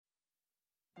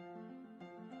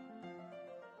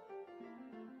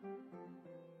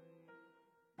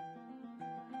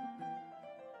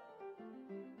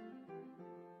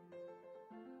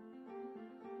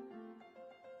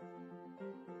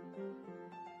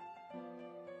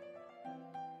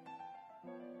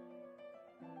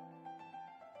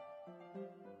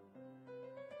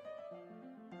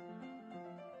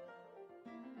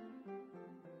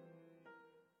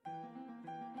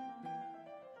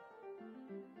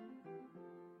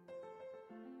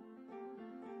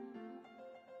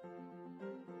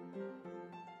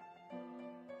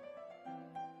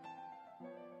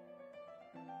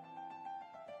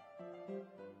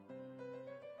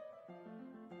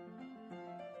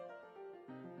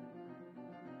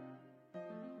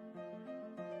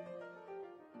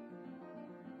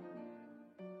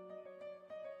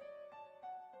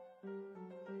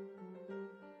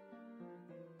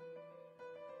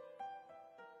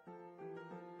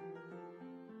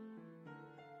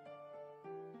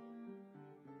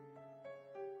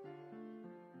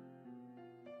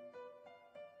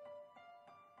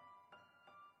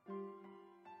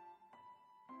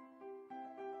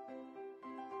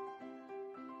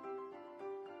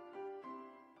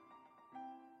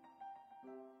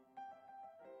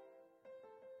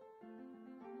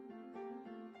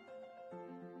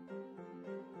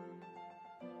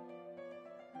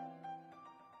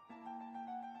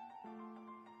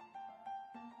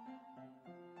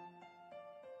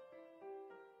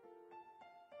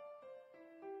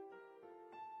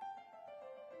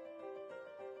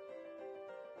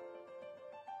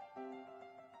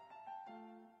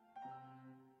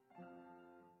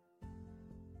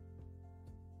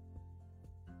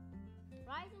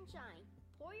sunshine.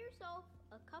 Pour yourself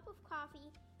a cup of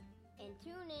coffee and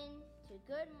tune in to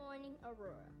Good Morning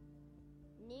Aurora.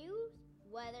 News,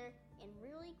 weather, and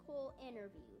really cool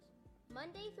interviews.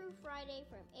 Monday through Friday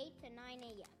from 8 to 9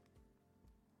 a.m.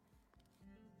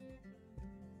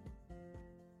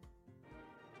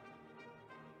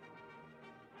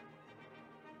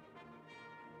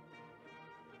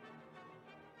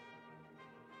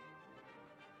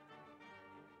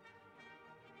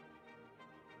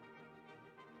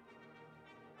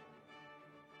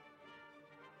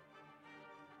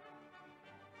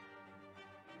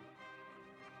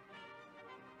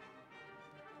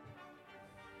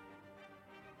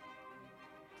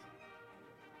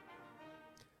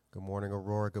 Good morning,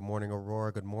 Aurora. Good morning,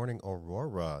 Aurora. Good morning,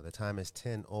 Aurora. The time is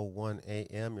 10:01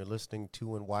 a.m. You're listening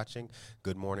to and watching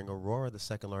Good Morning Aurora, the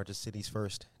second largest city's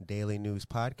first daily news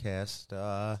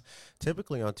podcast.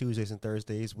 Typically on Tuesdays and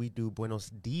Thursdays, we do Buenos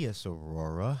Dias,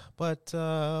 Aurora. But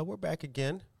we're back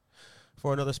again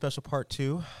for another special part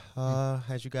two.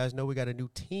 As you guys know, we got a new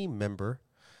team member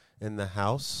in the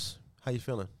house. How you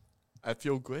feeling? I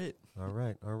feel great. All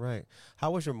right, all right.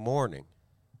 How was your morning?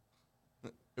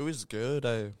 It was good.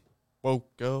 I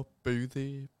woke up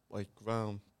early, like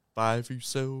around 5 or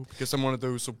so, because I'm one of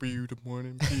those weird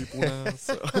morning people now.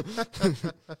 So.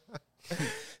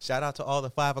 Shout out to all the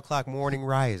 5 o'clock morning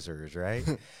risers, right?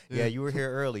 Yeah, you were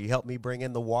here early. You helped me bring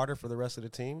in the water for the rest of the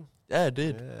team. Yeah, I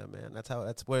did. Yeah, man.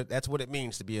 That's what it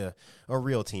means to be a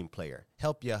real team player.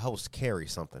 Help your host carry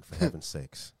something, for heaven's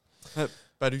sakes.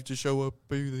 Better to show up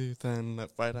early than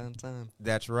right on time.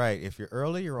 That's right. If you're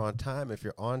early, you're on time. If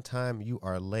you're on time, you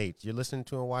are late. You're listening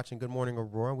to and watching Good Morning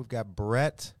Aurora. We've got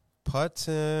Brett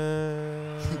Putton.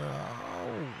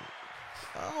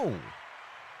 Oh.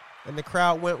 And the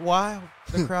crowd went wild.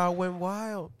 The crowd went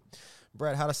wild.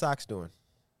 Brett, how the Sox doing?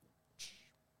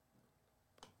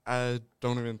 I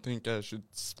don't even think I should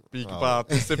speak about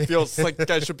this. It feels like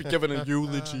I should be giving a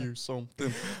eulogy or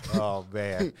something. Oh,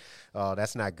 man. Oh,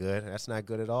 that's not good. That's not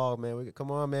good at all, man. Come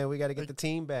on, man. We got to get the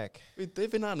team back. We're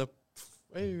living on a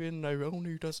player and our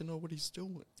owner doesn't know what he's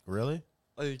doing. Really?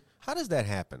 Like, how does that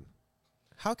happen?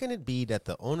 How can it be that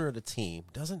the owner of the team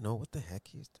doesn't know what the heck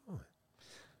he's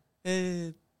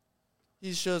doing?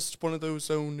 He's just one of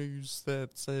those owners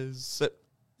that says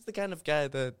he's the kind of guy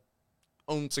that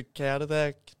owns a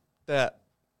Cadillac that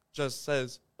just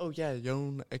says, "Oh yeah, you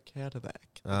own a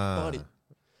Cadillac." Buddy,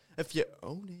 if you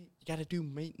own it, you got to do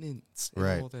maintenance and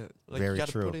right. all that. Like, very you got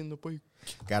to true. put in the work.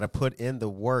 Got to put in the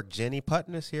work. Jenny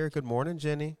Putton is here. Good morning,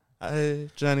 Jenny. Hey,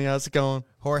 Jenny, how's it going?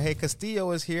 Jorge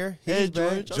Castillo is here. Hey,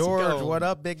 back. George. George, what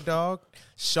up, big dog?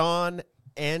 Sean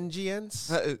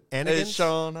Angians. Hey,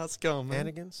 Sean, how's it going, man?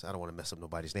 Anigans? I don't want to mess up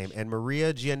nobody's name. And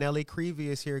Maria Gianelli Creevy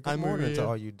is here. Good morning Maria. to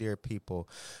all you dear people.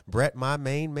 Brett, my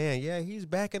main man. Yeah, he's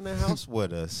back in the house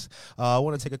with us. I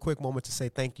want to take a quick moment to say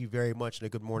thank you very much and a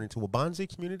good morning to Wabanzi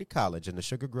Community College and the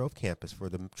Sugar Grove campus for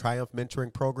the Triumph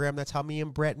Mentoring Program. That's how me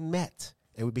and Brett met.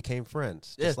 And we became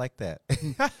friends, just like that.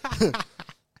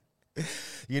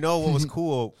 You know what was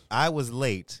cool? I was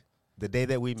late the day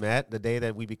that we met, the day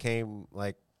that we became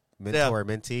like mentor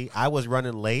mentee. I was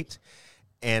running late,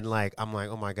 and like I'm like,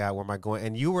 oh my God, where am I going?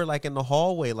 And you were like in the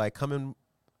hallway, like coming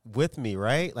with me,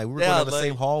 right? Like we were going down the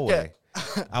same hallway. Yeah.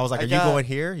 I was like, are you going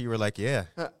here? You were like, yeah.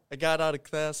 I got out of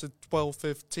class at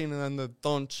 12:15, and then the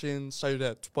luncheon started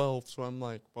at 12. So I'm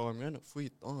like, well, I'm gonna free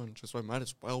lunch, so I might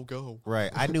as well go. Right.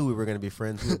 I knew we were gonna be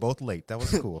friends. We were both late. That was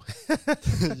cool.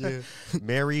 Yeah.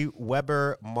 Mary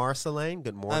Weber Marceline,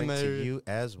 good morning to you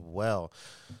as well.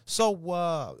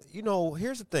 So,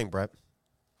 here's the thing, Brett.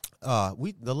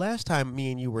 The last time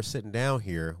me and you were sitting down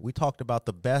here, we talked about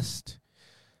the best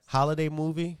holiday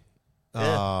movie.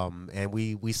 Yeah. And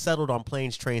we settled on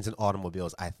Planes, Trains, and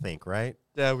Automobiles, I think, right?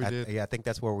 Yeah, we did. Yeah, I think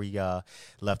that's where we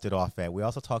left it off at. We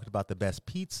also talked about the best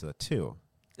pizza, too.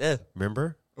 Yeah.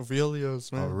 Remember?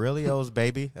 Aurelio's, man. Aurelio's,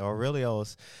 baby.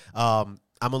 Aurelio's. I'm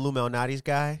a Lou Malnati's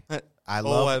guy. I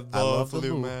love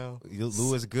Lou Mal.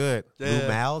 Lou is good. Yeah. Lou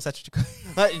Mal's? That's what you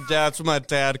call it? That's what my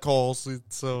dad calls it,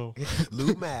 so.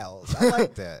 Lou Mal's. I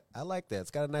like that.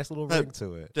 It's got a nice little ring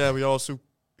to it. Yeah, we also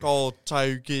call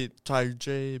Target.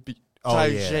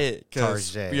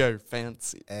 Because we are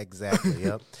fancy. Exactly,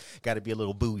 yep. Got to be a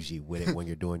little bougie with it when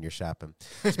you're doing your shopping.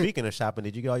 Speaking of shopping,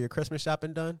 did you get all your Christmas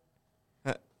shopping done?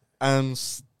 I'm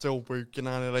still working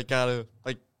on it. I gotta,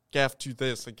 after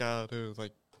this, I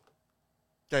gotta,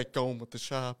 get going with the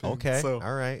shopping. Okay, so.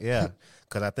 All right, yeah.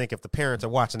 Because I think if the parents are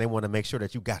watching, they want to make sure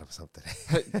that you got them something.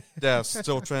 Yeah,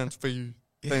 still trying to figure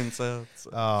things out.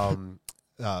 So.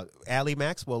 Allie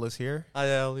Maxwell is here. Hi,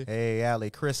 Allie. Hey, Allie.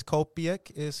 Chris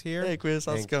Kopiak is here. Hey, Chris.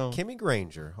 How's and it going? Kimmy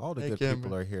Granger. All the Hey, good Kimmy.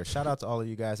 people are here. Shout out to all of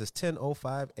you guys. It's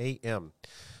 10:05 a.m.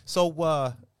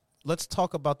 So let's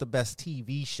talk about the best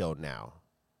TV show now.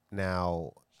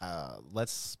 Now,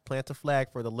 let's plant a flag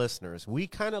for the listeners. We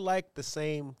kind of like the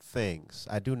same things.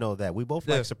 I do know that. We both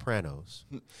Yeah. like Sopranos.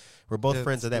 We're both Yeah,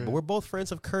 friends of that's that, but right. we're both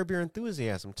friends of Curb Your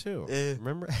Enthusiasm, too. Yeah.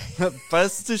 Remember?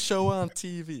 Best show on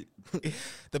TV.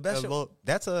 The best I show. love-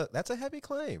 That's a heavy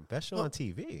claim. Best show Well- on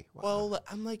TV. Wow. Well,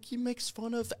 I'm like, he makes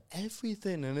fun of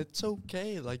everything, and it's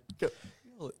okay. Like,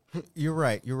 You're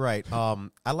right. You're right.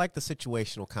 I like the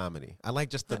situational comedy. I like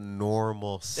just the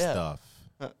normal Yeah. stuff.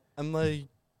 I'm like,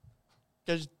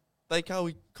 cause like how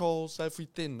he calls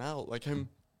everything out. Like I'm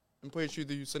pretty sure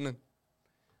that you seen an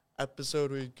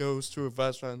episode where he goes to a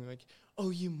restaurant and they're like, "Oh,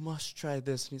 you must try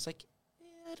this," and he's like,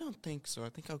 "Yeah, I don't think so. I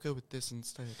think I'll go with this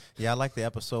instead." Yeah, I like the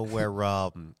episode where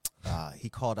he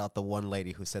called out the one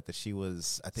lady who said that she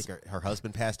was, I think her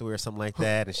husband passed away or something like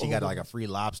that, and she got like a free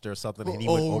lobster or something, and he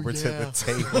went Oh, over to yeah. the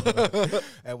table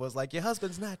and was like, "Your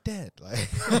husband's not dead." Like,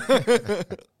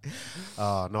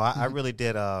 oh no, I really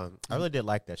did. I really did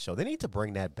like that show. They need to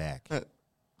bring that back.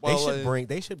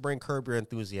 They should bring Curb Your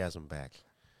Enthusiasm back.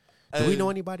 Do we know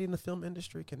anybody in the film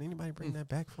industry? Can anybody bring that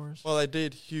back for us? Well, I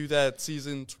did hear that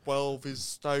season 12 is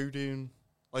starting.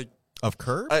 Like, Of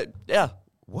Curb? yeah,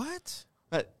 What?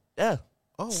 yeah.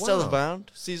 Oh, Still wow.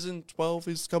 around. Season 12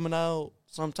 is coming out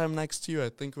sometime next year. I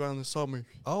think around the summer.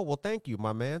 Oh, well, thank you,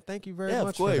 my man. Thank you very Yeah, of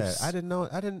much for that. course. I didn't know.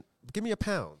 Give me a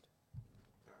pound.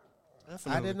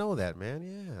 Definitely. I didn't know that, man.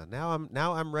 Yeah.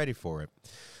 Now I'm ready for it.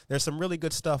 There's some really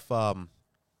good stuff on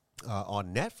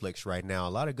Netflix right now.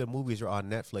 A lot of good movies are on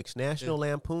Netflix. National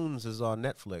Lampoons is on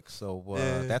Netflix, so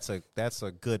that's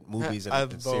a good movies I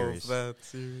and love series. that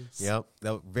series. Yep,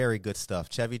 very good stuff.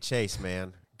 Chevy Chase,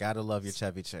 man, gotta love your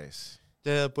Chevy Chase.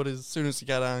 Yeah, but as soon as he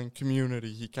got on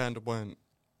Community, he kind of went,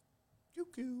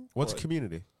 "Yoo-hoo." What's But,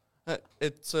 Community?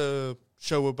 It's a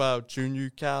show about junior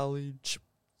college.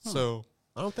 So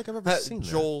I don't think I've ever seen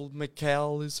Joel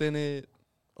McHale is in it.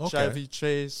 that. Okay. Chevy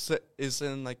Chase is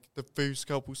in like the first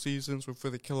couple seasons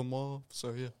before they kill him off.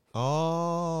 So yeah,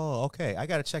 Oh, okay. I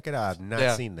gotta check it out. I've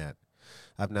not seen that.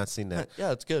 I've not seen that.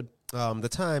 yeah, it's good. The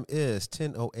time is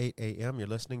 10:08 a.m. You're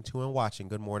listening to and watching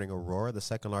Good Morning Aurora, the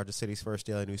second largest city's first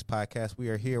daily news podcast. We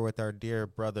are here with our dear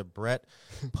brother Brett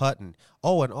Putton.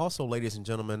 Oh, and also, ladies and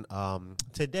gentlemen,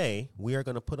 today we are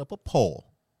going to put up a poll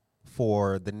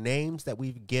for the names that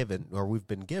we've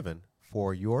been given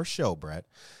for your show, Brett.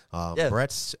 Yeah.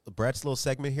 Brett's little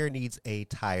segment here needs a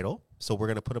title, so we're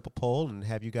going to put up a poll and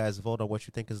have you guys vote on what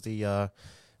you think is the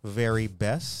very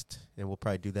best, and we'll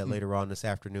probably do that later on this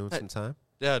afternoon sometime.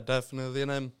 Yeah, definitely.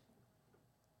 And I'm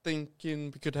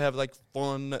thinking we could have like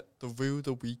fun through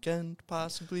the weekend,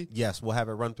 possibly. Yes, we'll have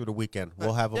it run through the weekend.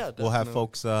 We'll have yeah, we'll have definitely.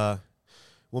 folks.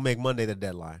 We'll make Monday the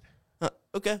deadline.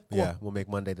 Okay, cool. Yeah, we'll make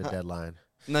Monday the deadline.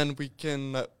 And then we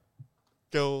can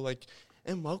go like,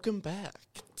 and welcome back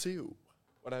to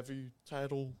whatever your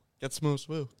title gets most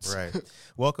votes. Right.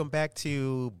 Welcome back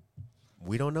to.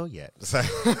 We don't know yet.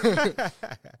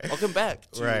 Welcome back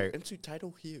to Right. Into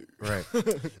Title Here. Right.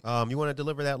 You want to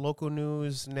deliver that local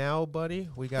news now, buddy?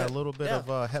 We got a little bit Yeah.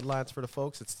 of headlines for the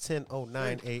folks. It's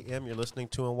 10:09 a.m. You're listening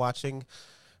to and watching,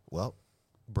 well,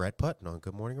 Brett Putton on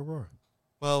Good Morning Aurora.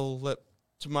 Well,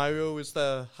 tomorrow is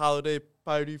the holiday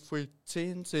party for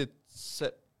teens. It's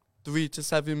at 3 to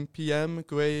 7 p.m.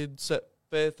 Grades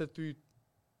 5th through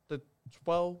the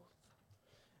 12th.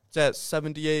 It's at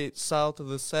 78 south of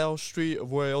the South Street of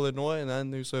Roy, Illinois. And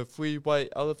then there's a free white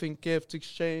elephant gift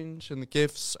exchange, and the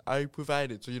gifts are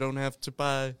provided, so you don't have to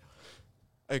buy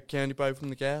a candy bar from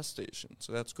the gas station.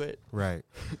 So that's great. Right.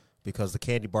 Because the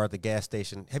candy bar at the gas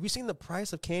station. Have you seen the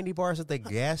price of candy bars at the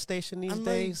gas station these I'm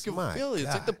days? like, My really,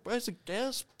 it's like the God. price of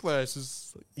gas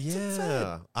prices. It's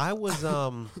Yeah, insane.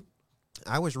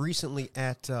 I was recently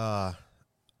at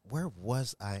where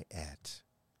was I at?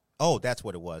 Oh, that's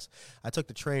what it was. I took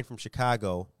the train from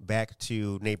Chicago back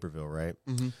to Naperville, right?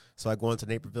 Mm-hmm. So I go into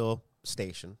Naperville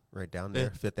Station, right down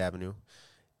there, Yeah. Fifth Avenue,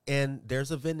 and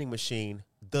there's a vending machine.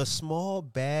 The small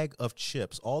bag of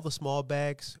chips, all the small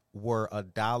bags were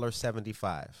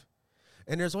 $1.75,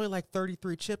 and there's only like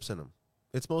 33 chips in them.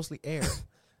 It's mostly air.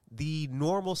 The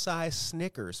normal size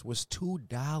Snickers was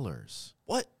 $2.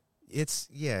 What? It's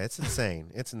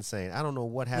insane. It's insane. I don't know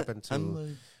what happened to. I'm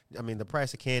like, I mean, the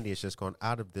price of candy has just gone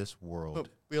out of this oh, world.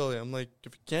 really? I'm like,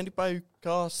 if a candy bar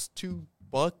costs $2,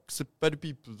 it better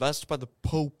be blessed by the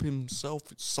Pope himself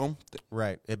or something.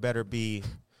 Right. It better be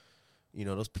You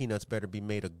know, those peanuts better be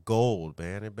made of gold,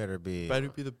 man. It better be. Better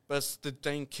be the best the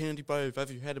dang candy bar I've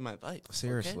ever had in my life.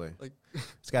 Seriously. Okay? Like,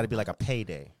 It's got to be like a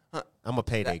payday. Huh. I'm a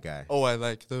payday guy. oh, I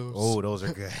like those. Oh, those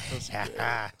are good. Those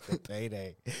are The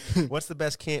payday. What's the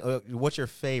best what's your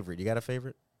favorite? You got a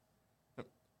favorite?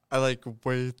 I like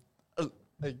way.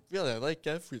 Like really, I like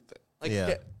everything. Like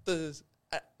Yeah.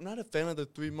 I'm not a fan of the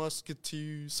Three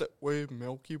Musketeers that were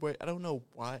Milky Way. I don't know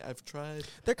why. I've tried.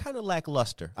 They're kind of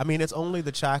lackluster. I mean, it's only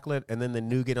the chocolate and then the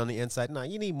nougat on the inside. No,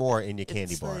 you need more in your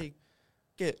candy bar. Like,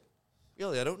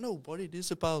 really, I don't know what it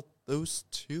is about those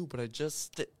two, but I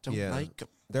just don't Yeah. like them.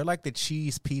 They're like the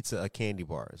cheese pizza of candy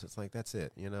bars. It's like that's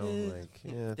it, you know. Like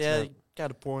it's Yeah, not- you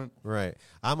got a point. right.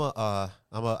 I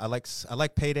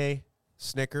like payday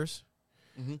Snickers.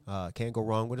 Mm-hmm. Can't go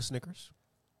wrong with a Snickers.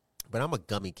 But I'm a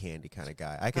gummy candy kind of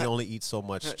guy. I can only eat so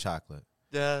much chocolate.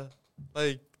 Yeah,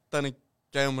 like then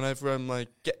again, whenever I'm like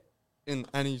get in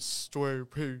any store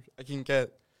where I can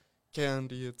get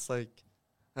candy, it's like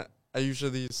I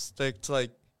usually stick to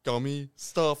like gummy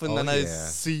stuff, and Oh, then I yeah.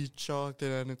 see chocolate,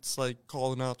 and it's like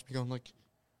calling out to me, going like,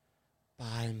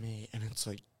 "Buy me," and it's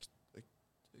like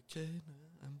okay,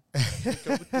 I'm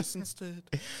go with this instead.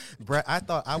 Brett, I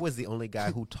thought I was the only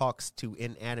guy who talks to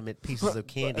inanimate pieces of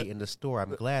candy in the store.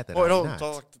 I'm glad that Oh, I I'm don't not.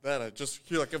 talk to that. I just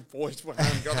hear like a voice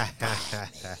behind me.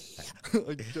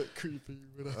 I get creepy.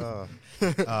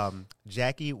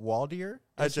 Jackie Waldier.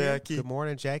 Hi, is here. Jackie. Good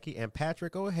morning, Jackie. And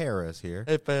Patrick O'Hara is here.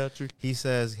 Hey, Patrick. He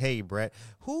says, "Hey, Brett,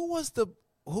 who was the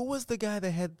guy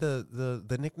that had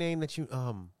the nickname that you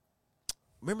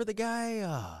remember the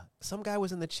guy? Some guy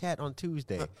was in the chat on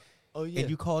Tuesday, Oh yeah. and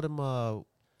you called him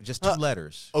just two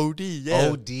letters. OD, yeah.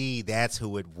 OD, that's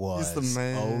who it was. He's the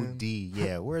man. OD,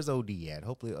 yeah. Where's OD at?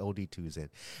 Hopefully OD2's in.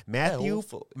 Matthew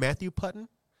hopefully. Matthew Putton.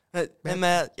 Hey,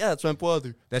 Matt, yeah, it's my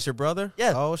brother. That's your brother?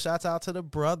 Yeah. Oh, shouts out to the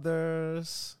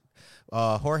brothers.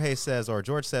 Jorge says, or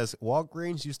George says,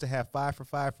 Walgreens used to have 5 for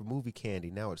 $5 for movie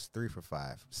candy. Now it's 3 for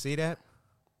 $5. See that?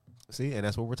 See, and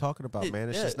that's what we're talking about, man.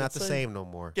 It's Yeah, just not it's the like- same no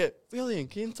more. Yeah, really, and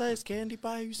king size candy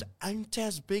bars aren't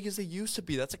as big as they used to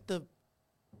be. That's like the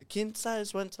king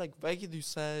size went to like regular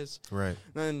size, Right.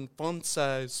 and then fun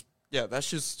size. Yeah, that's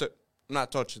just I'm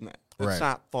not touching that. That's Right.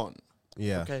 not fun.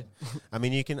 Yeah. Okay.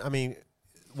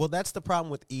 Well, that's the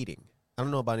problem with eating. I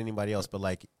don't know about anybody else, but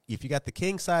like if you got the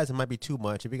king size, it might be too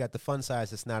much. If you got the fun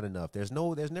size, it's not enough. There's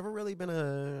never really been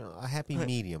a happy Right.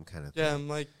 medium kind of thing. Yeah, and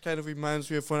like kind of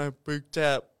reminds me of when I booked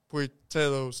at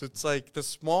Portillo's. It's like the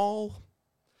small,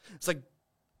 it's like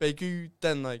bigger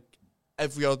than like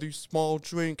every other small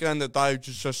drink, and the large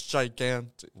is just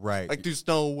gigantic. Right. Like there's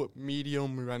no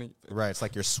medium or anything. Right. It's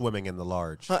like you're swimming in the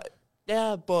large.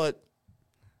 Yeah, but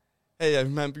hey, I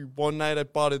remember one night I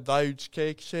bought a large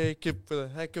cake shake for the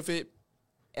heck of it,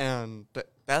 and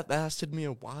that lasted me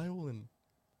a while, and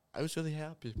I was really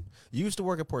happy. You used to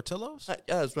work at Portillo's?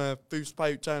 Yeah, it was my first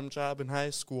part-time job in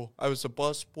high school. I was a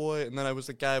bus boy, and then I was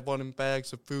the guy running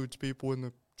bags of food to people in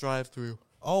the drive-thru.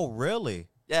 Oh, really?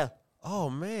 Yeah. Oh,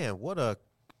 man. What a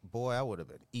boy. I would have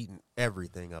been eating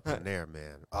everything up in there,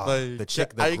 man. Oh, Like,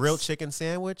 the grilled chicken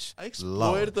sandwich? I explored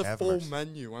Lord the have full mercy.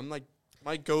 menu. I'm like,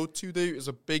 my go-to there is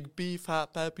a big beef,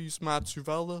 hot peppers,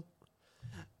 mozzarella,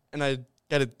 and I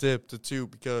get it dipped too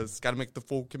because got to make the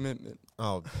full commitment.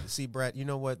 Oh, see, Brett, you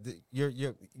know what?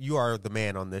 You are the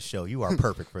man on this show. You are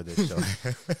perfect for this show.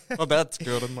 Oh, that's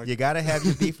good. I'm like, You got to have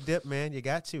your beef dip, man. You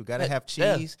got to. Got to have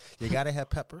Yeah. cheese. You got to have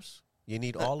peppers. You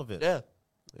need all of it. yeah.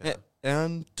 Yeah.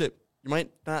 And you might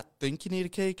not think you need a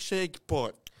cake shake,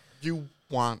 but you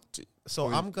want it. So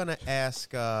I'm going to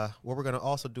ask, what we're going to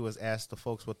also do is ask the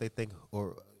folks what they think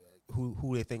or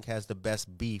who they think has the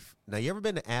best beef. Now, you ever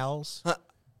been to Al's?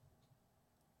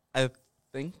 I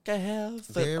think I have.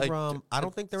 but, They're, like, I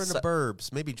don't think they're in the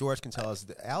burbs. Maybe George can tell us.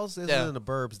 Al's isn't Yeah. in the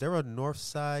burbs. They're a north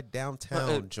side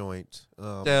downtown joint.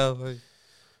 Yeah, like,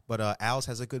 But Al's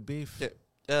has a good beef. yeah,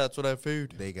 that's what I've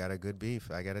heard. They got a good beef,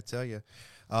 I got to tell you.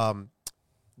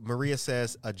 Maria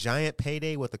says, a giant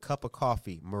payday with a cup of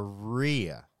coffee.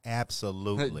 Maria,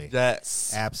 absolutely.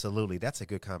 Yes. Absolutely. That's a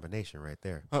good combination right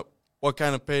there. What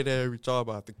kind of payday are we talking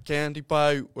about? The candy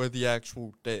bar or the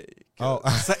actual day? Oh.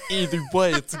 'Cause either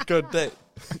way, it's a good day.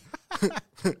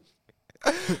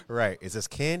 Right. Is this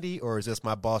candy or is this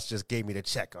my boss just gave me the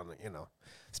check on it,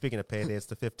 Speaking of payday, it's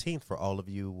the 15th for all of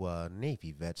you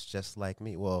Navy vets just like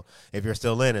me. Well, if you're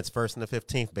still in, it's 1st and the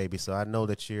 15th, baby. So I know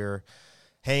that you're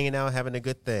hanging out, having a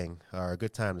good thing or a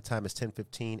good time. The time is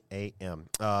 10:15 a.m.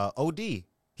 OD,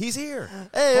 he's here.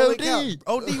 Hey, Holy OD.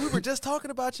 cow. OD, we were just talking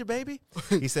about you, baby.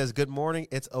 He says, good morning.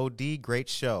 It's OD. Great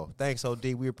show. Thanks,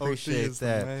 OD. We appreciate is the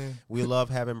that. man. We love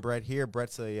having Brett here.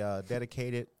 Brett's a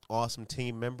dedicated awesome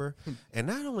team member. And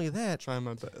not only that, Trying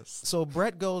my best. so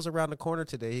Brett goes around the corner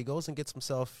today. He goes and gets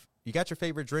himself, you got your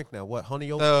favorite drink now. What,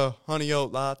 honey oat? The honey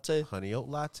oat latte. Honey oat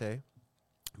latte.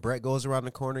 Brett goes around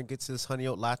the corner and gets his honey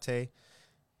oat latte.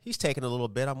 He's taking a little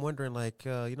bit. I'm wondering, like,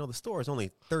 the store is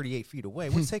only 38 feet away.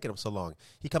 What's taking him so long?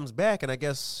 He comes back, and I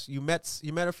guess you met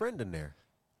a friend in there.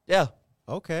 Yeah.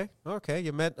 Okay.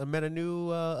 You met a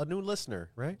new listener,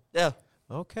 right? Yeah.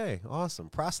 Okay, awesome.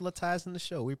 Proselytizing the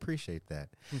show. We appreciate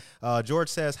that. George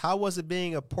says, how was it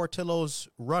being a Portillo's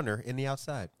runner in the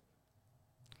outside?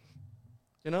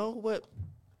 You know what?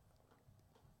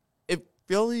 It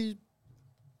really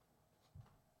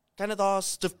kind of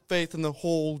lost the faith in the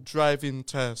whole driving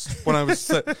test when I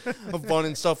was of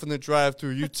running stuff in the drive-thru.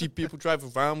 You'd see people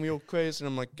drive around real crazy,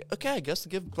 and I'm like, okay, I guess they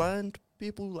give blind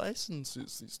people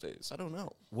licenses these days. I don't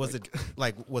know. Was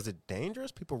it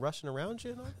dangerous? People rushing around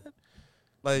you and all that?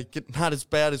 Like, not as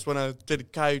bad as when I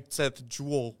did kites at the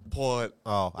Jewel part.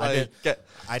 Oh, like,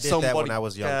 I did that when I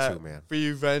was young too, man.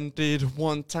 Rear-ended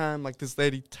one time. Like, this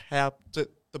lady tapped at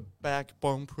the back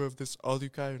bumper of this other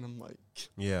guy, and I'm like,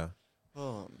 yeah.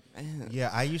 oh, man. Yeah,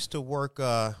 I used to work,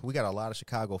 we got a lot of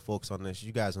Chicago folks on this.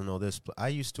 You guys don't know this, but I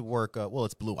used to work,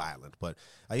 it's Blue Island, but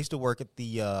I used to work at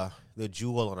the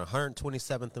Jewel on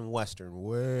 127th and Western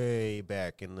way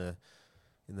back in the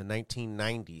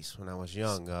 1990s when I was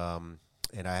young.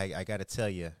 And I got to tell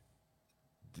you,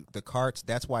 the carts,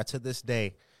 that's why to this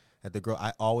day, at the girl,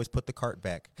 I always put the cart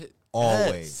back.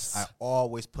 Always. I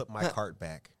always put my cart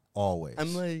back. Always.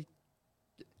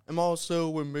 I'm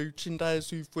also a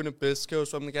merchandiser for Nabisco,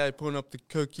 so I'm the guy putting up the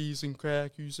cookies and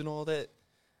crackers and all that.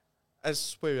 I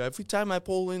swear, every time I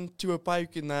pull into a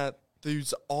parking lot,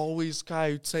 there's always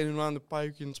guys standing around the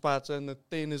parking spots, and the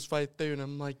thing is right there, and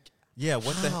I'm like, yeah,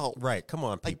 what the how? hell? Right, come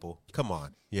on, people. Come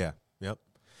on. Yeah, yep.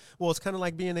 Well, it's kind of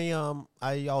like being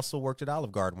I also worked at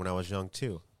Olive Garden when I was young,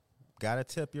 too. Got to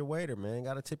tip your waiter, man.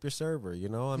 Got to tip your server, you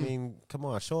know? I mean, come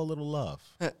on, show a little love.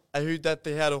 I heard that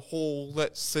they had a whole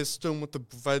system with the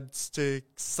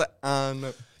breadsticks on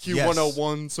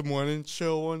Q101's morning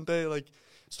show one day. Like,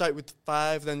 start with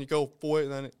 5, then you go 4,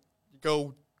 and then you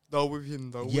go lower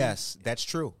and lower. Yes, that's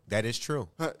true. That is true.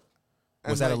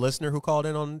 Was that a listener who called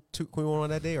in on Q101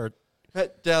 that day? Or?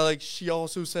 Yeah, like, she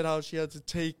also said how she had to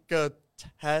take a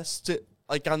test,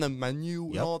 like, on the menu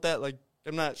and all that. Like,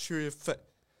 I'm not sure if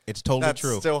it's totally that's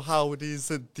true. still how it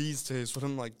is these days. But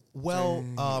I'm like, well,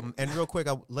 and real quick,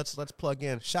 let's plug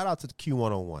in. Shout out to the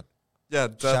Q101. Yeah,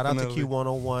 definitely. Shout out to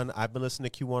Q101. I've been listening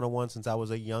to Q101 since I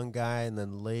was a young guy, and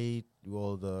then the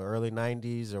early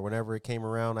 90s or whenever it came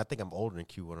around. I think I'm older than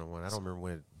Q101. I don't remember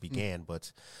when it began,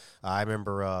 but I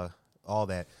remember all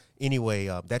that. Anyway,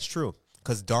 that's true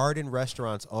because Darden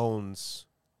Restaurants owns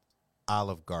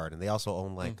Olive Garden. They also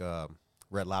own like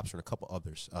Red Lobster and a couple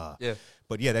others. Yeah,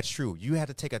 but yeah, that's true. You had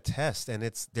to take a test, and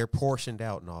they're portioned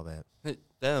out and all that. Hey,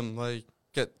 them like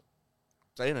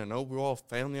saying I know we're all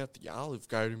family at the Olive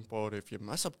Garden, but if you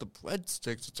mess up the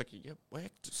breadsticks, it's like you get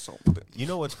whacked or something. You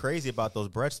know what's crazy about those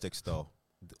breadsticks though?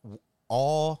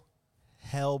 All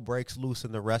hell breaks loose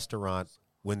in the restaurant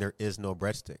when there is no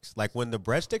breadsticks. Like when the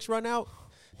breadsticks run out,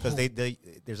 because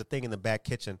there's a thing in the back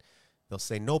kitchen. They'll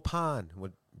say no pan.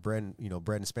 With bread,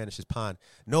 bread in Spanish is pan.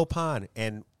 No pan.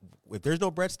 And if there's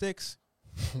no breadsticks,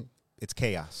 it's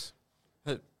chaos.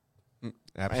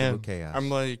 Absolute chaos. I'm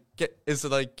like, is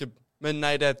it like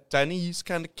midnight at Denny's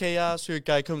kind of chaos? Or a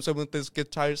guy comes in with his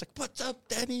guitar, he's like, "What's up,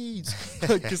 Denny's?"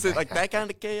 Like, is it like that kind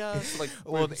of chaos? Like,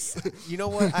 well, you know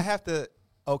what? I have to.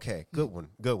 Okay, good one.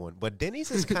 But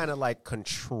Denny's is kind of like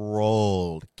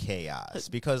controlled chaos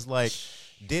because, like,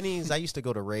 Denny's, I used to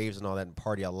go to raves and all that and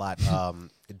party a lot.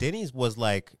 Denny's was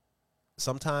like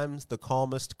sometimes the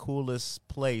calmest, coolest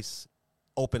place,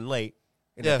 open late.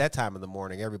 And at that time of the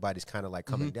morning, everybody's kind of like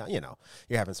coming down.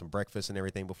 You're having some breakfast and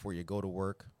everything before you go to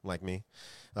work, like me.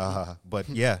 But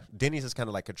yeah, Denny's is kind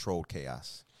of like controlled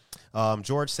chaos.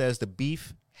 George says the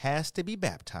beef has to be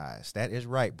baptized. That is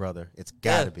right, brother. It's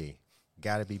got to be.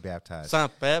 Got to be baptized. It's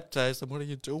not baptized, then what are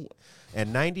you doing?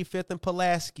 And 95th and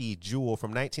Pulaski, Jewel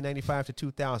from 1995 to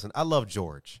 2000. I love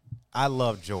George.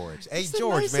 Hey,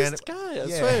 George, man. Guy, I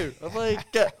swear. I'm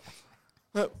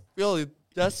like, really,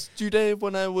 yesterday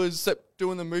when I was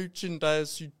doing the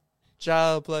merchandise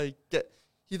job, like,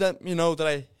 he let me know that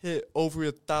I hit over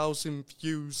 1,000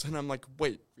 views, and I'm like,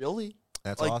 wait, really?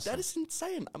 That's like, awesome. That is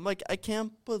insane. I'm like, I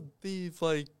can't believe,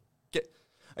 like,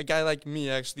 a guy like me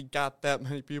actually got that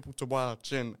many people to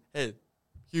watch. And, hey,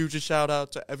 huge shout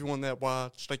out to everyone that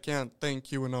watched. I can't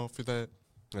thank you enough for that.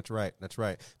 That's right. That's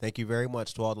right. Thank you very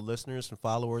much to all the listeners and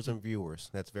followers and viewers.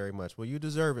 That's very much. Well, you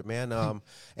deserve it, man.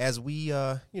 As we,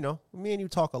 me and you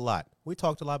talk a lot. We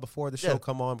talked a lot before the show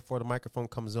come on, before the microphone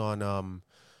comes on.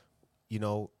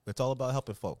 It's all about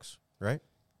helping folks, right?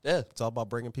 Yeah. It's all about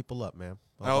bringing people up, man.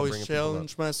 I always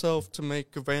challenge myself to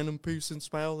make a random person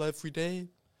smile every day.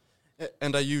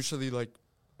 And I usually,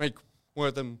 make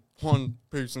more than one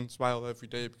person smile every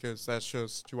day because that's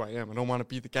just who I am. I don't want to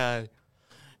be the guy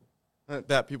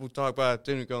that people talk about at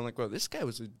dinner going well, this guy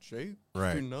was a joke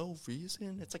for no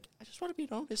reason. It's like, I just want to be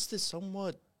known as this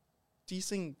somewhat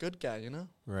decent good guy, you know?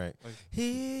 Right.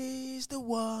 He's the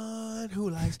one who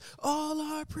likes all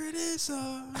our pretty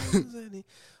songs.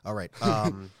 All right.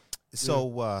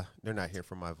 So they're not here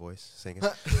for my voice singing.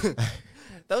 That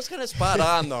was kind of spot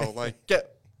on, though.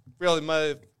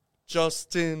 My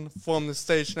Justin from the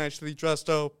station actually dressed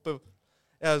up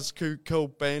as Kurt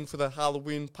Cobain for the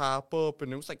Halloween pop-up,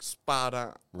 and it was, spot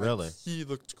on. Really? He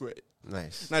looked great.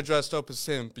 Nice. And I dressed up as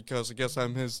him because I guess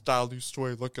I'm his Dalu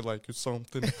Story lookalike or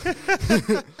something.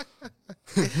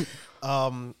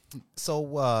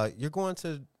 So you're going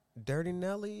to Dirty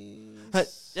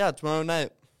Nelly's? Yeah, tomorrow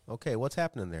night. Okay, what's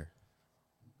happening there?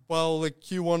 Well, the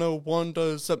Q101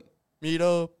 does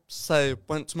meetups. I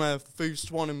went to my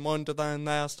first one in Wonderland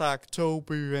last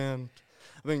October, and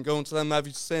I've been going to them ever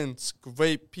since.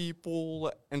 Great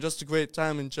people and just a great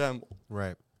time in general.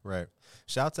 Right.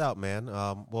 Shouts out, man.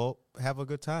 Well, have a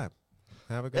good time.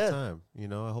 Have a good time.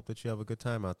 I hope that you have a good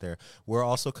time out there. We're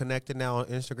also connected now on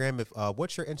Instagram.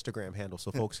 What's your Instagram handle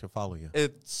so folks can follow you?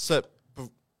 It's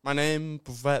my name,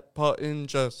 Brett Putton,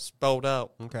 just spelled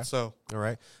out. Okay. So. All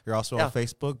right. You're also on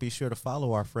Facebook. Be sure to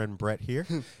follow our friend Brett here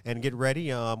and get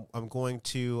ready. I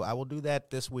will do that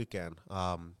this weekend.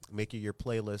 Make you your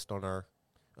playlist on our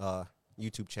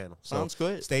YouTube channel. So sounds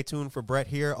good. Stay tuned for Brett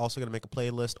here. Also going to make a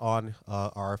playlist on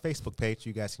our Facebook page.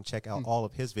 You guys can check out all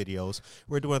of his videos.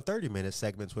 We're doing 30-minute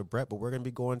segments with Brett, but we're going to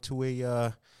be going to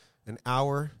an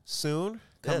hour soon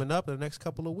coming up in the next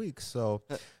couple of weeks. So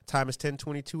time is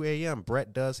 10:22 a.m.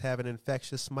 Brett does have an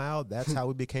infectious smile. That's how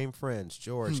we became friends.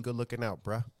 George, good looking out,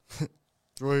 bruh.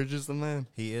 George is the man.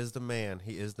 He is the man.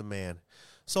 He is the man.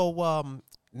 So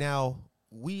now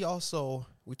we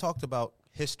talked about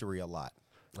history a lot.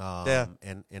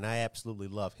 And I absolutely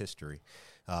love history.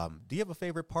 Do you have a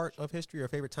favorite part of history or a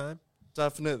favorite time?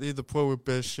 Definitely the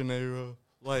Prohibition era.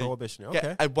 Prohibition,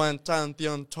 okay. I went on the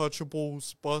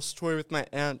Untouchables bus tour with my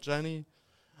Aunt Jenny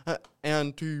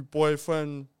and her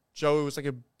boyfriend Joe. It was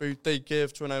a birthday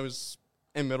gift when I was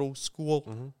in middle school.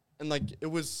 Mm-hmm. And it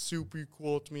was super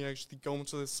cool to me actually going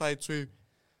to the sites where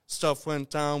stuff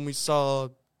went down. We saw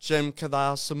Jim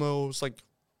Carasimo's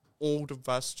old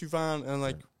restaurant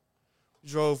and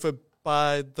drove it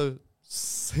by the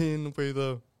scene where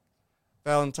the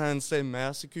Valentine's Day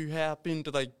Massacre happened.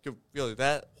 Really,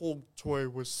 that whole tour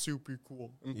was super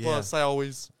cool. And plus, I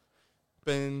always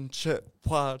binge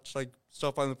watch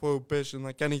stuff on the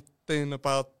Prohibition, anything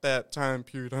about that time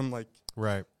period. I'm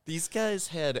right. These guys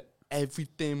had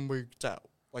everything worked out.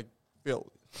 Really.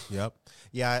 Yep.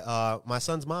 Yeah, my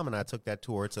son's mom and I took that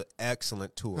tour. It's an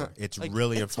excellent tour. It's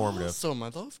really informative. Awesome. I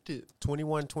loved it.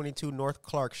 2122 North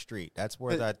Clark Street. That's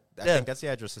where I think that's the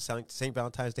address of St.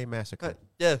 Valentine's Day Massacre.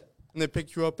 Yeah. And they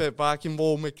pick you up at Rock and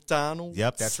Roll McDonald's.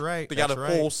 Yep, that's right. They got a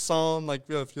whole song.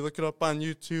 If you look it up on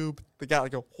YouTube, they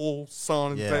got a whole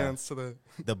song and dance to the...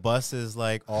 The bus is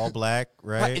all black,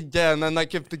 right? Yeah, and then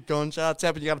if the gunshots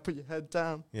happen, you got to put your head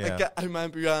down. Yeah. I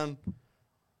remember on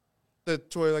the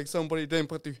tour, somebody didn't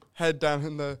put their head down,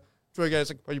 and the tour guy's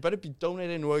well, you better be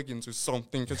donating organs or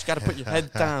something, because you got to put your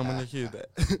head down when you hear that.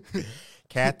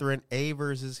 Catherine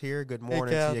Avers is here. Good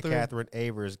morning to you, Catherine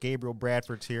Avers. Gabriel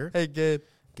Bradford's here. Hey,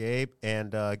 Gabe.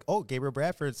 And Gabriel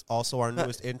Bradford's also our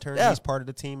newest intern. Yeah. He's part of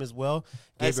the team as well.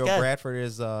 Gabriel Bradford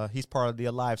is he's part of the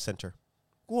Alive Center.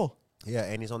 Cool. Yeah,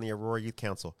 and he's on the Aurora Youth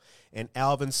Council. And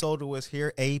Alvin Soto is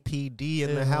here, APD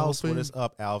in the house. What is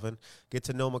up, Alvin? Get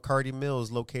to know McCarty Mills,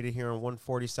 located here on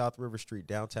 140 South River Street,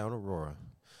 downtown Aurora.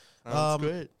 That's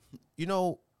good.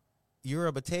 You're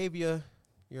a Batavia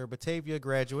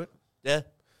graduate. Yeah.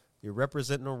 You're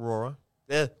representing Aurora.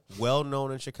 Yeah. Well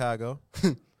known in Chicago.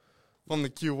 From the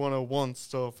Q101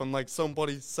 stuff. And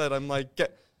somebody said, I'm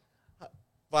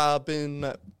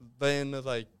Robin, then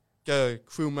a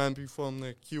crew member from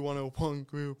the Q101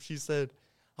 group. She said,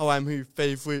 I'm her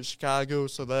favorite Chicago.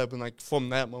 So that from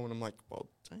that moment, I'm well,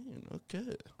 dang,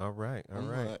 okay. All right.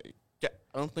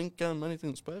 I don't think I'm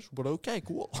anything special, but okay,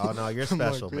 cool. Oh no, you're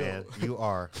special, man. You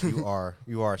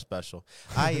are special.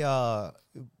 I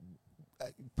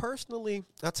personally,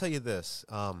 I'll tell you this.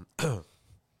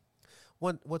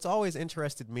 What's always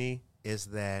interested me is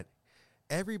that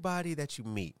everybody that you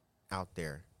meet out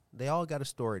there, they all got a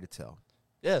story to tell.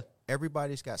 Yeah.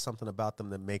 Everybody's got something about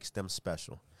them that makes them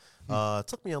special. It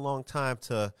took me a long time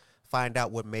to find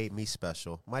out what made me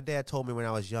special. My dad told me when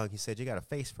I was young, he said, you got a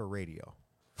face for radio.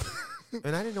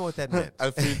 And I didn't know what that meant.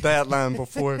 I've heard that line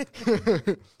before.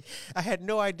 I had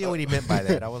no idea what he meant by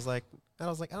that. I was like, I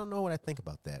don't know what I think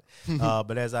about that.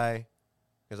 But as I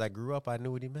grew up, I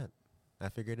knew what he meant. I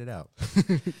figured it out.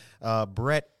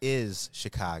 Brett is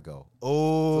Chicago.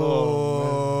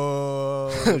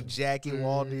 Jackie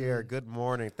Waldier, good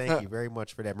morning. Thank you very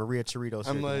much for that. Maria Chiritos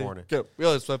here, good morning. Yeah,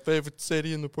 it's my favorite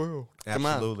city in the world.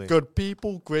 Absolutely. Come on. Good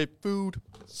people, great food.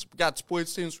 We got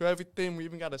sports teams for everything. We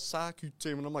even got a soccer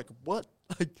team. And I'm like, what?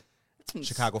 Like,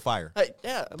 Chicago Fire.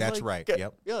 Yeah. That's right.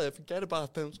 Yep. Yeah, I forget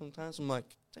about them sometimes. I'm like,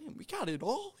 damn, we got it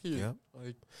all here. Yep.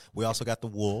 Like, We also got the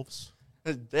Wolves.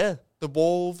 yeah, the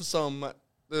Wolves,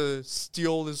 the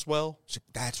Steel as well.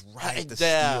 That's right, the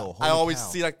yeah, Steel. I Holy always cow.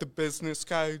 see like the business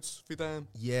cards for them.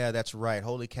 Yeah, that's right.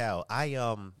 Holy cow.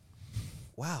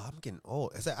 Wow, I'm getting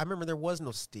old. I remember there was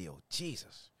no Steel.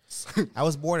 Jesus. I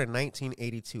was born in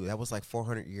 1982. That was like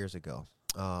 400 years ago.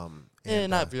 Not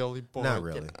really, boy. Not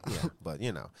really. Yeah, but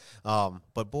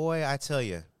but boy, I tell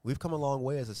you, we've come a long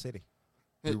way as a city.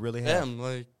 We really have. I'm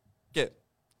like,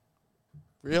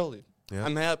 really. Yeah.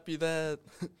 I'm happy that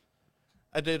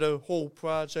I did a whole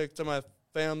project on my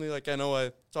family. Like, I know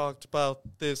I talked about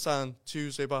this on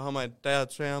Tuesday about how my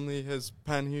dad's family has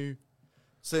been here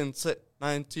since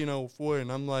 1904. And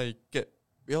I'm like,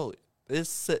 really?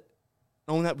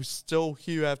 Knowing that we're still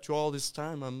here after all this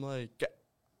time, I'm like,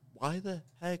 why the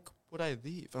heck would I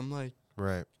leave? I'm like,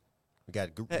 Right. We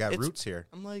got roots here.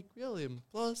 I'm like, really? And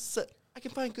plus, I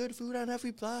can find good food on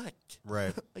every block.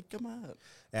 Right. Like, come on.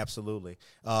 Absolutely.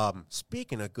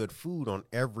 Speaking of good food on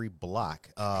every block,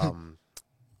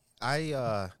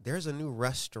 there's a new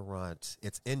restaurant.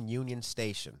 It's in Union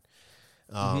Station.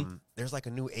 There's like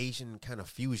a new Asian kind of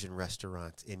fusion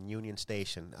restaurant in Union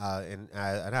Station. And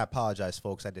I apologize,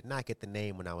 folks. I did not get the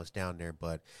name when I was down there,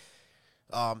 but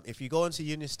if you go into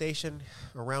Union Station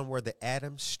around where the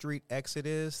Adams Street exit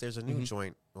is, there's a new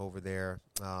joint over there.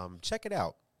 Check it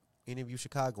out. Any of you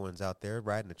Chicagoans out there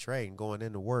riding the train, going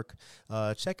into work,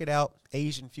 check it out.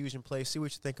 Asian fusion place. See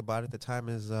what you think about it. The time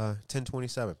is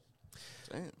 10:27.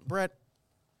 Damn. Brett,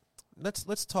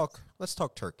 let's talk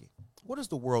turkey. What does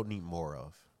the world need more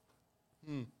of?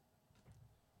 We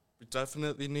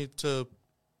definitely need to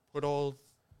put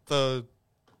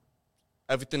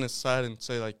everything aside and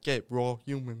say, like, we're all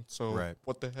human, so Right.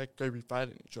 what the heck are we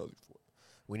fighting each other for?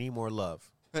 We need more love.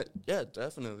 Yeah,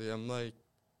 definitely. I'm like,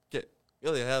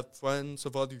 really, I have friends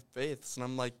of other faiths, and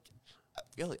I'm like,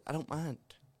 really, I don't mind.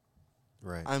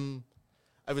 Right.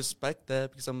 I respect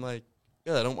that because I'm like,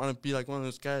 I don't want to be like one of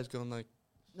those guys going like,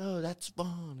 no, that's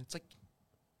wrong. It's like,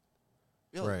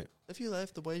 really, Right. if you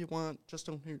live the way you want, just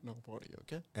don't hurt nobody,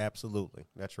 okay? Absolutely.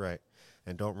 That's right.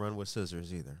 And don't run with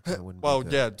scissors either. That wouldn't be Well,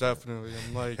 good. yeah, definitely.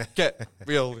 I'm like,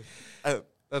 really.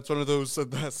 That's one of those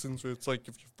lessons where it's like,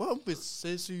 if you run with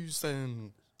scissors,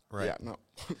 then, Right. yeah, no.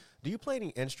 Do you play any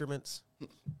instruments?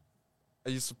 I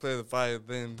used to play the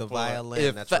violin. The but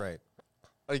violin, that's right.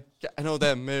 Like, I know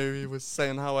that Mary was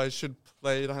saying how I should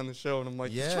play it on the show, and I'm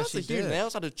like, Yeah, just she to do did.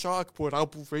 nails on a chalkboard, I'll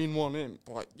bring one in.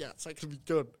 But yeah, it's not gonna be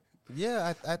good.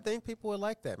 Yeah, I think people would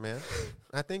like that, man.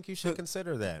 I think you should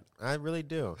consider that. I really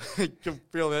do. I can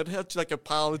feel it. I had to like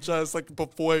apologize like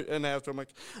before and after. I'm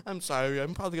like, I'm sorry.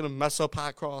 I'm probably gonna mess up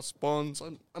hot cross buns.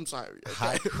 I'm sorry. Okay?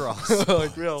 Hot cross.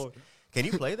 Like, really. Can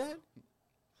you play that?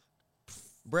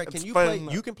 Brett, can It's you play? fun.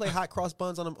 You can play hot cross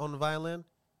buns on the violin.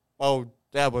 Oh,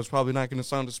 that was probably not gonna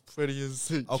sound as pretty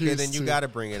as it Okay, used then you to. got to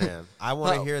bring it in. I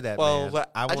want to hear that, well, man.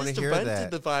 I want to just hear rented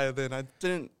that. the violin. I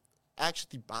didn't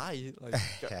actually buy it. Like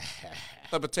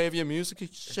the Batavia Music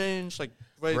Exchange. Like,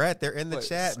 right, Brett, they're in the place.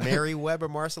 chat. Mary Weber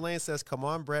Marceline says, "Come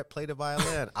on, Brett, play the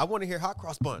violin." I want to hear hot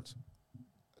cross buns.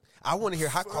 I want to hear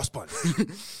hot cross buns.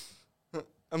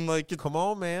 I'm like, Come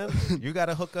on, man. You got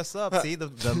to hook us up. See, the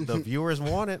viewers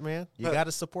want it, man. You got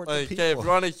to support the like, people. if you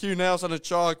want to hew nails on a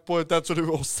chalkboard, that's what it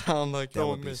will sound like. That No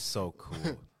would one be missed. so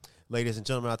cool. Ladies and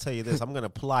gentlemen, I'll tell you this. I'm going to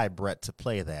apply Brett to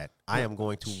play that. I am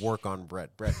going to work on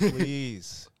Brett. Brett,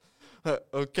 please.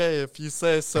 Okay, if you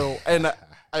say so. And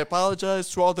I apologize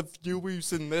to all the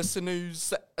viewers and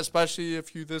listeners, especially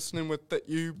if you're listening with the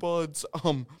earbuds.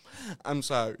 I'm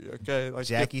sorry, okay? Like,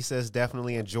 Jackie says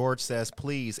definitely, and George says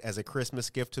please as a Christmas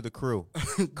gift to the crew.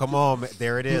 Come on,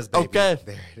 there it is, baby. Okay,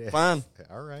 There it is. fine.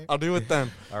 All right. I'll do it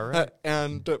then. All right.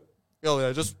 And really,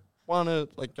 I just want to,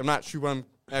 like, I'm not sure I'm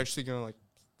actually going to, like,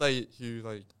 play it here.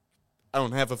 Like, I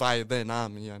don't have a violin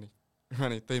on me or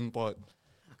anything, but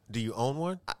Do you own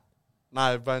one?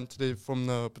 I rented it from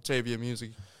the Batavia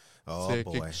Music Oh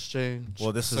boy. Exchange.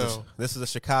 Well, this is a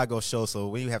Chicago show, so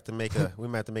we have to make a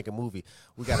movie.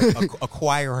 We got to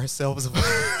acquire ourselves.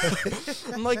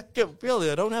 I'm like,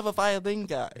 really, I don't have a violin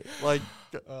guy. Like,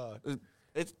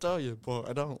 it's tell you, but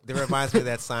I don't. It reminds me of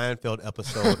that Seinfeld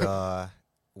episode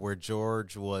where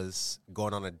George was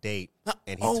going on a date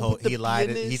and he lied.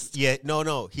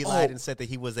 He lied and said that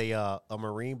he was a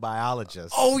marine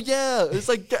biologist. Oh yeah, it's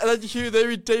like you hear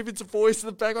Larry David's voice in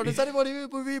the background. Is anybody a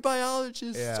marine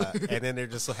biologist? Yeah, and then there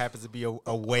just so happens to be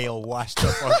a whale washed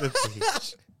up on the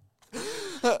beach.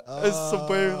 It's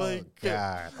somewhere like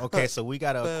God. Okay, so we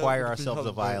got to acquire ourselves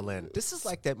a violin. This is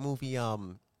like that movie.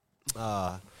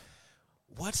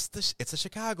 It's a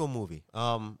Chicago movie.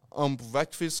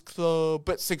 Breakfast Club,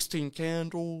 but 16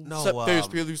 Candles. No, Ferris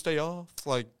Bueller's Day Off.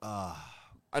 Like,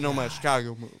 I know my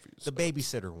Chicago movies. The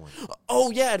babysitter one.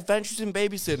 Oh yeah, Adventures in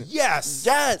Babysitting. Yes.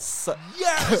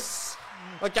 Yes.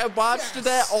 Like I watched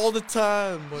that all the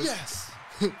time. Like, yes.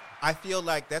 I feel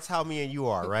like that's how me and you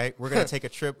are, right? We're gonna take a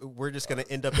trip. We're just gonna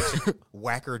end up at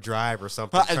Whacker Drive or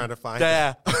something, trying to find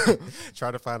a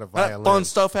violin. Fun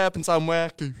stuff happens on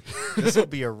Wacker. This would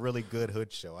be a really good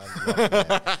hood show. I love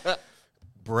that.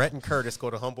 Brett and Curtis go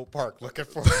to Humboldt Park looking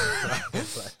for.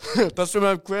 That's where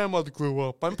my grandmother grew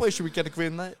up. I'm pretty sure we get a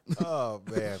green light. Oh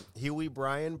man, Huey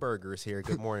Brian Burgers here.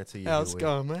 Good morning to you. How's it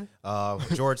going, man?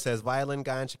 George says violin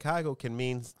guy in Chicago can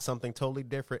mean something totally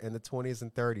different in the 20s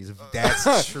and 30s.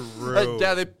 That's true.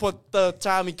 Yeah, they put the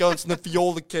Tommy guns in the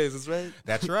viola cases, right?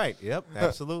 That's right. Yep,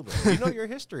 absolutely. You know your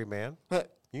history, man.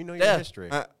 You know your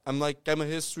history. I'm a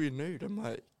history nerd. I'm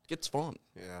like, it's fun.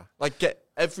 Yeah. Like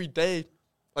every day.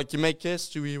 Like, you make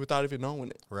history without even knowing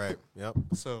it. Right, yep.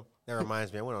 So that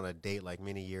reminds me, I went on a date like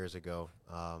many years ago,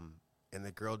 and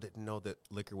the girl didn't know that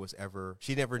liquor was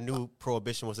she never knew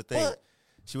Prohibition was a thing. What?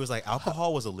 She was like,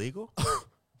 alcohol was illegal?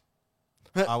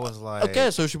 I was like...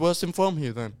 Okay, so she wasn't from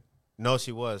here then. No,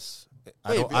 she was.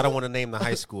 I don't want to name the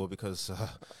high school because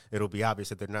it'll be obvious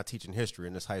that they're not teaching history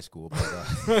in this high school.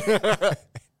 But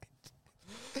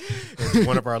it's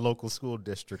one of our local school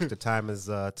districts. The time is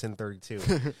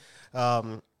 10:32.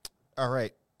 All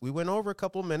right. We went over a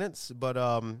couple of minutes, but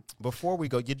before we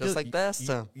go, last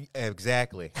time.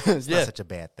 Exactly. It's not such a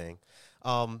bad thing.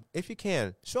 If you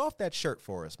can, show off that shirt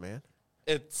for us, man.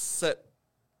 It's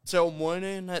till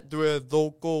morning at the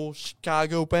local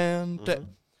Chicago band. Mm-hmm.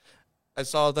 I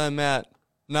saw them at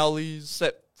Nelly's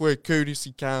for a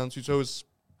courtesy concert, so it was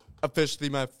officially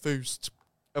my first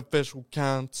official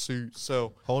concert.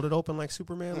 So hold it open like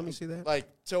Superman. Let me see that. Like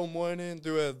till morning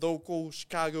through a local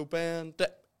Chicago band,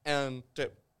 and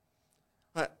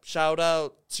shout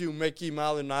out to Mickey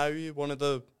Malinari, one of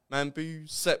the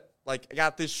members. Like I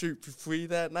got this shirt for free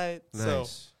that night. Nice. So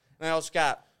and I also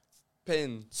got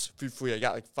pins for free. I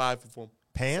got like 5 of them.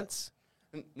 Pants?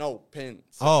 No,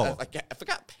 pins. Oh. I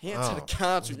forgot pants at a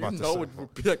concert. You know it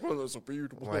would be like one of those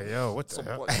weird ones. Like, yo, what the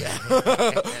hell?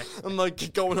 I'm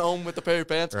like going home with a pair of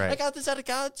pants. Right. I got this at a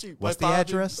concert. What's the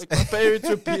address? Like, my parents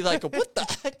would be like, what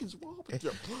the heck is wrong with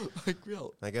you? Like,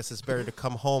 real. I guess it's better to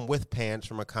come home with pants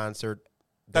from a concert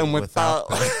than without.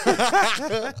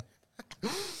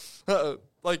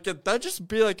 Like, that'd just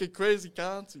be like a crazy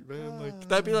concert, man. Like,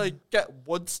 that'd be like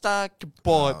Woodstock,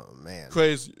 but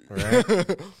crazy.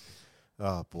 Right?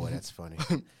 Oh boy, that's funny.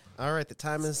 All right, the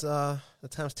time's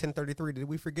 10:33. Did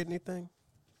we forget anything?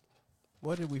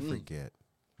 What did we forget?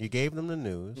 You gave them the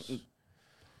news.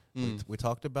 We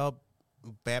talked about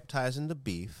baptizing the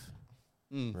beef,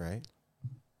 right?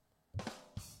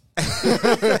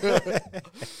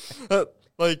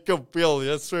 Like,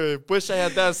 really, I swear. Wish I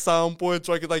had that soundboard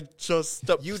so I could, like, just...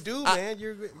 You do, man.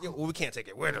 We can't take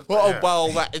it with us.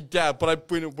 Yeah, but I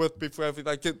bring it with me for every,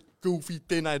 like, goofy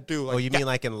thing I do. Like, you mean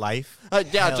like in life?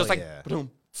 Yeah, Hell just like, yeah. boom.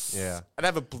 Yeah. I'd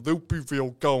have a blooper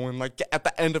reel going, like, at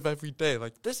the end of every day.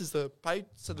 Like, this is the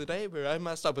parts of the day where I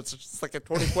messed up. It's just like a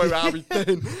 24-hour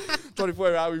thing,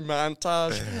 24-hour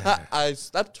montage. I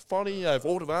slept funny. I've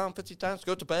rolled around 50 times to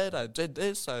go to bed. I did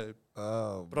this. Man.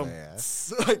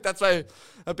 Like, that's why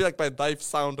I'd be like my life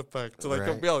sound effect. So, like,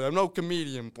 Right. really, I'm no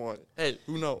comedian, but hey,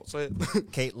 who knows? Right?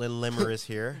 Caitlin Limmer is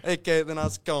here. Hey, Caitlin,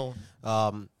 how's it going?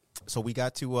 So we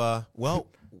got to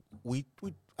we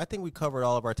I think we covered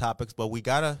all of our topics, but we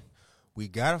gotta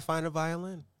find a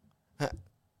violin. Okay.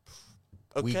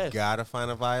 We gotta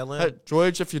find a violin. Hey,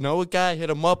 George, if you know a guy, hit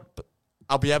him up.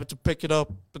 I'll be able to pick it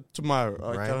up tomorrow.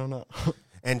 Like, Right. I don't know.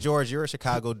 And George, you're a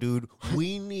Chicago dude.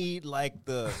 We need like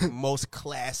the most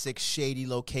classic shady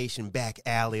location, back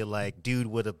alley, like dude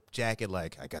with a jacket.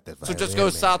 Like I got that. So just violin, go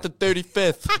man. south to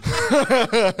 35th.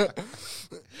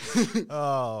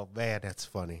 Oh man, that's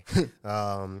funny.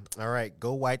 All right,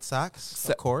 go White Sox,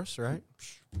 of course, right?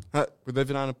 We're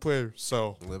living on a prayer,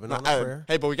 so. Living on a prayer.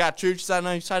 Hey, but we got churches on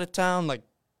the other side of town. Like,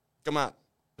 come on.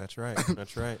 That's right.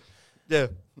 That's right. Yeah.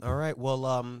 All right.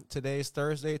 Well, today's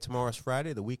Thursday. Tomorrow's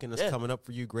Friday. The weekend is coming up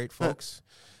for you, great folks.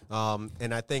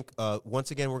 And I think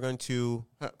once again I'm going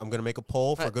to make a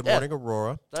poll for Good Morning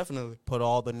Aurora. Definitely. Put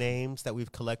all the names that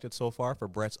we've collected so far for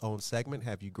Brett's own segment.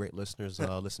 Have you great listeners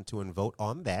listen to and vote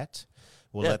on that.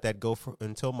 We'll let that go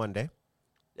until Monday.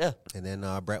 Yeah. And then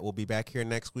Brett will be back here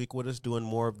next week with us doing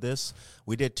more of this.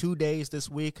 We did 2 days this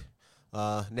week.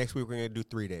 Next week we're going to do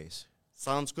 3 days.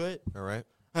 Sounds good. All right.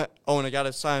 Oh, and I got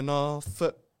to sign off.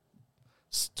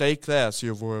 Stay classy,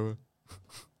 Aurora.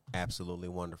 Absolutely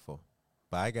wonderful.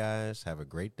 Bye, guys. Have a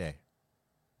great day.